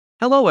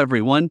Hello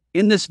everyone,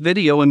 in this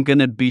video I'm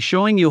gonna be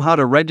showing you how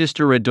to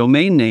register a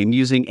domain name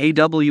using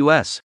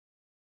AWS.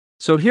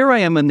 So here I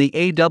am in the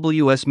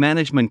AWS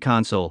Management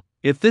Console.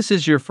 If this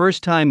is your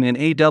first time in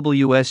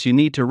AWS, you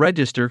need to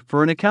register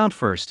for an account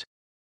first.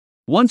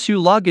 Once you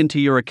log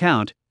into your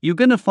account, you're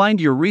gonna find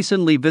your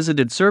recently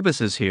visited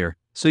services here,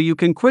 so you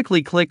can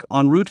quickly click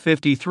on Route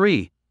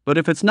 53, but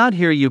if it's not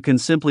here you can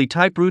simply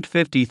type Route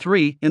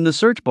 53 in the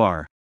search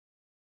bar.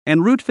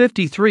 And Route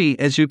 53,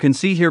 as you can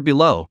see here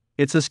below,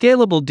 it's a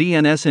scalable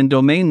DNS and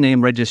domain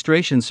name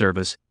registration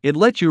service. It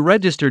lets you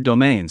register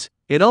domains.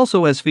 It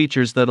also has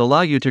features that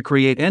allow you to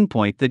create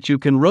endpoint that you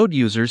can route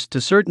users to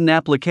certain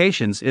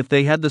applications if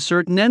they had the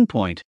certain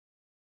endpoint.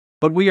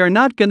 But we are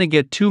not going to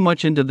get too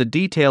much into the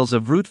details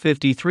of Route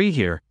 53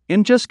 here.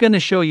 I'm just going to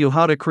show you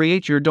how to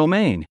create your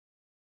domain.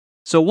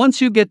 So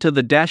once you get to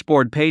the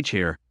dashboard page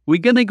here,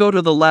 we're going to go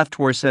to the left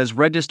where it says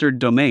registered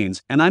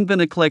domains, and I'm going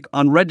to click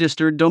on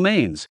registered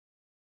domains.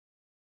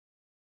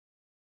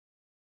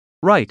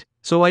 Right,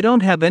 so I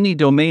don't have any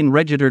domain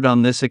registered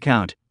on this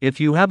account.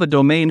 If you have a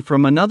domain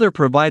from another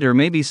provider,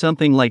 maybe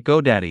something like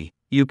GoDaddy,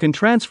 you can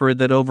transfer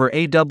that over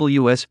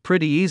AWS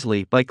pretty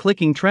easily by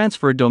clicking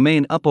transfer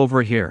domain up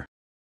over here.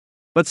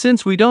 But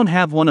since we don't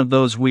have one of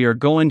those, we are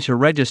going to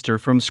register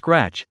from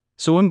scratch,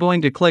 so I'm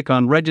going to click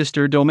on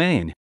register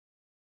domain.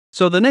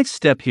 So the next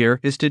step here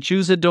is to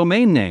choose a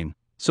domain name.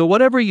 So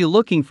whatever you're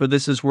looking for,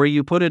 this is where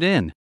you put it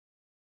in.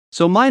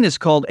 So mine is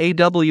called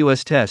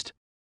AWS Test.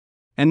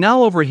 And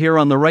now over here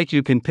on the right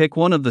you can pick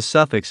one of the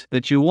suffix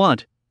that you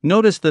want.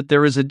 Notice that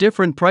there is a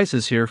different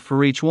prices here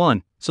for each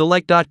one. So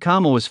like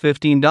 .com was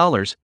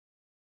 $15.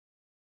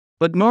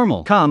 But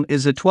normal .com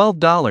is at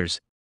 $12.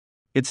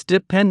 It's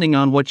depending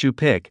on what you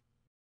pick.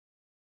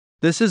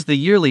 This is the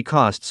yearly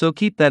cost, so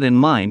keep that in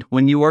mind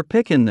when you are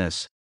picking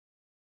this.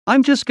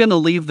 I'm just gonna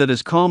leave that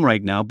as .com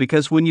right now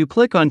because when you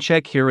click on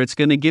check here it's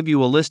gonna give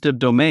you a list of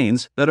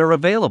domains that are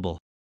available.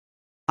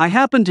 I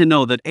happen to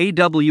know that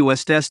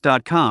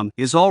AWSTest.com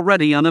is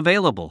already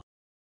unavailable.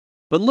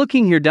 But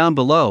looking here down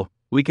below,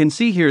 we can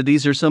see here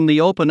these are some of the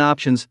open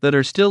options that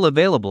are still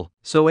available.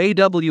 So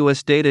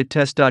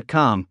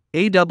AWSDataTest.com,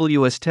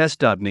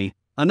 AWSTest.me,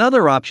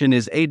 another option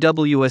is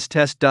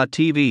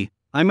AWSTest.tv.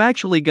 I'm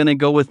actually gonna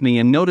go with me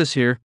and notice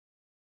here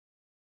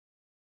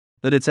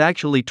that it's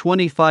actually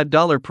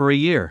 $25 per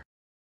year.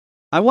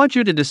 I want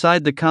you to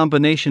decide the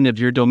combination of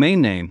your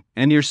domain name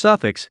and your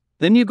suffix,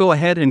 then you go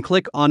ahead and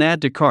click on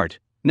add to cart.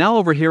 Now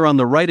over here on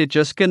the right it's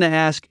just gonna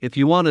ask if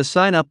you want to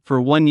sign up for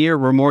 1 year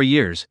or more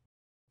years.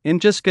 I'm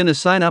just gonna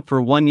sign up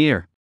for 1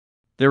 year.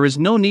 There is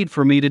no need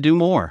for me to do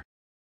more.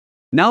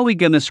 Now we're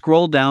gonna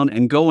scroll down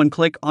and go and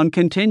click on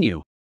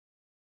continue.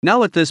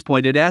 Now at this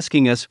point it's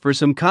asking us for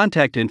some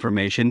contact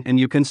information and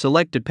you can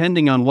select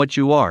depending on what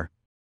you are.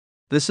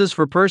 This is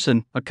for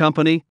person, a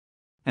company,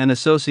 an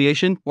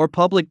association, or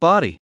public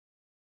body.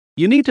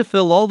 You need to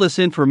fill all this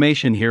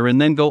information here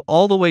and then go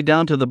all the way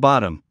down to the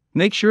bottom.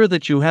 Make sure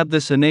that you have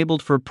this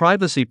enabled for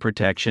privacy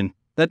protection.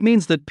 That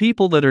means that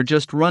people that are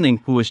just running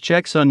who has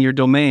checks on your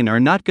domain are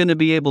not going to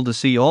be able to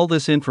see all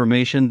this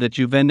information that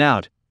you've entered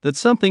out. That's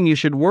something you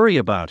should worry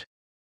about.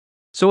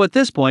 So at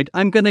this point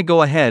I'm going to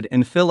go ahead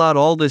and fill out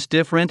all this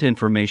different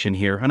information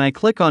here and I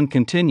click on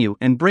continue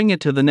and bring it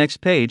to the next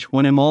page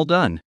when I'm all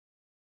done.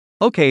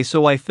 Okay,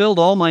 so I filled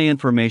all my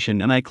information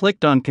and I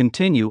clicked on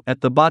continue at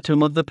the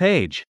bottom of the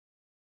page.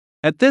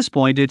 At this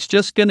point it's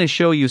just gonna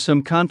show you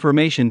some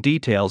confirmation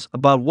details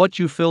about what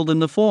you filled in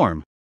the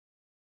form.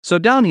 So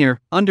down here,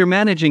 under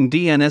managing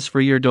DNS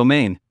for your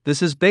domain,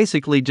 this is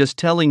basically just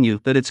telling you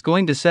that it's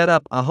going to set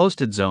up a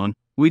hosted zone.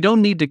 We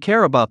don't need to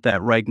care about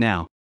that right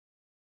now.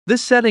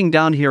 This setting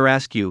down here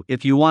asks you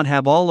if you want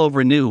have all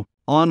over new,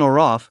 on or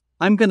off.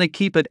 I'm gonna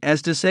keep it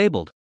as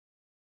disabled.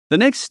 The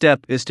next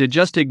step is to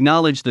just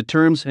acknowledge the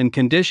terms and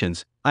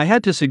conditions. I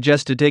had to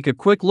suggest to take a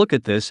quick look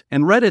at this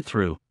and read it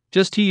through,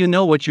 just so you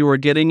know what you are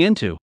getting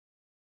into.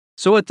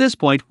 So at this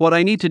point what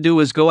I need to do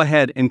is go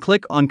ahead and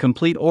click on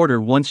complete order.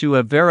 Once you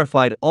have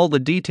verified all the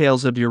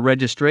details of your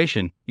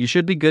registration, you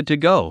should be good to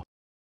go.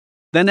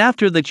 Then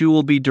after that you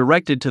will be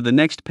directed to the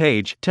next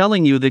page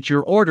telling you that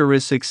your order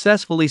is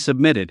successfully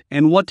submitted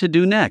and what to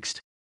do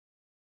next.